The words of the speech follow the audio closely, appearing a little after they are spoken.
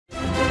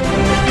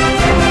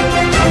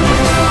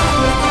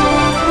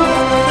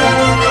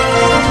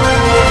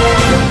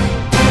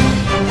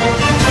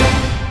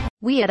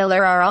We at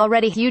Allure are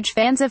already huge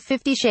fans of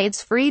 50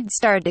 Shades Freed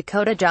star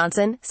Dakota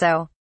Johnson,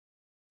 so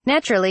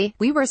naturally,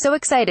 we were so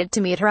excited to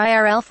meet her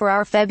IRL for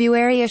our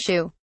February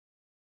issue.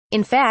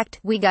 In fact,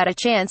 we got a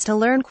chance to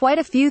learn quite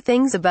a few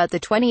things about the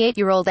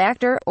 28-year-old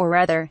actor, or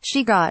rather,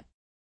 she got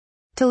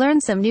to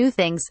learn some new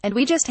things, and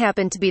we just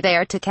happened to be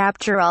there to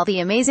capture all the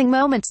amazing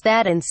moments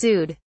that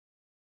ensued.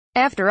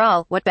 After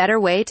all, what better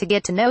way to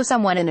get to know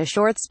someone in a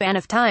short span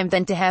of time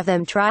than to have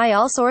them try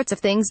all sorts of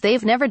things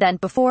they've never done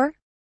before?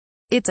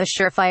 It's a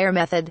surefire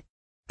method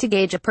to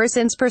gauge a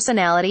person's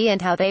personality and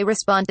how they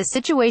respond to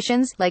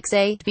situations, like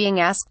say,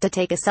 being asked to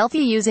take a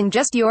selfie using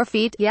just your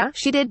feet, yeah,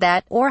 she did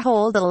that, or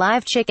hold a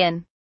live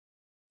chicken.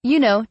 You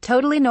know,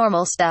 totally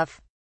normal stuff.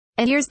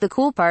 And here's the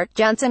cool part,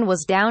 Johnson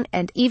was down,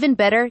 and even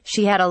better,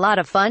 she had a lot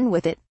of fun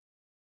with it.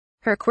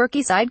 Her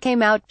quirky side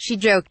came out, she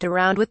joked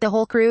around with the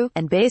whole crew,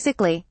 and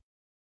basically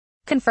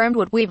confirmed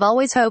what we've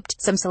always hoped,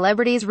 some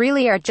celebrities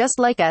really are just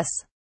like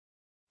us.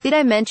 Did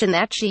I mention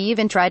that she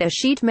even tried a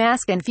sheet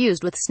mask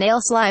infused with snail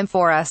slime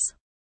for us?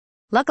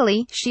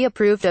 Luckily, she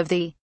approved of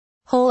the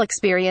whole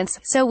experience,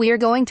 so we're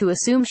going to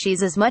assume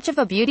she's as much of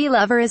a beauty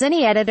lover as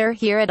any editor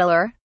here at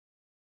Allure.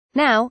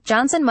 Now,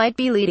 Johnson might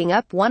be leading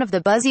up one of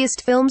the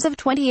buzziest films of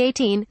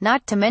 2018,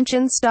 not to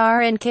mention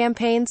star in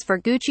campaigns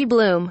for Gucci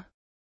Bloom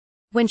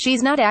when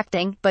she's not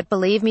acting, but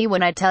believe me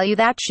when I tell you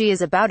that she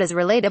is about as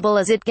relatable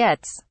as it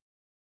gets.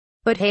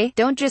 But hey,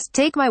 don't just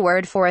take my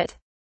word for it.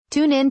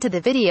 Tune in to the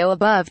video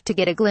above to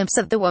get a glimpse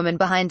of the woman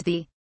behind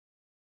the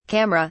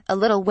camera, a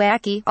little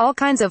wacky, all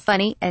kinds of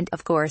funny, and,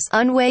 of course,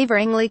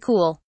 unwaveringly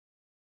cool.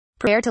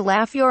 Prepare to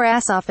laugh your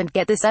ass off and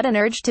get the sudden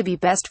urge to be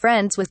best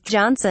friends with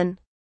Johnson.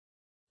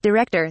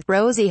 Director,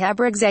 Rosie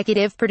Haber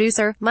executive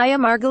producer, Maya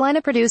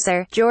Margolina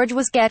producer, George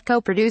Wascat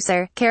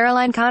co-producer,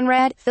 Caroline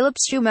Conrad,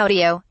 Phillips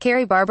Schumaudio,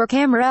 Carrie Barber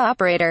camera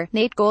operator,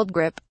 Nate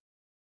Goldgrip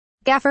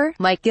gaffer,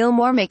 Mike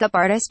Gilmore makeup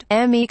artist,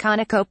 Emmy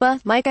Konakopa,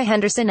 Micah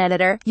Henderson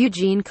editor,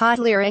 Eugene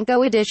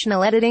Kotlerenko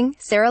additional editing,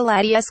 Sarah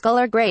Ladia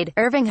color grade,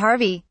 Irving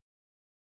Harvey.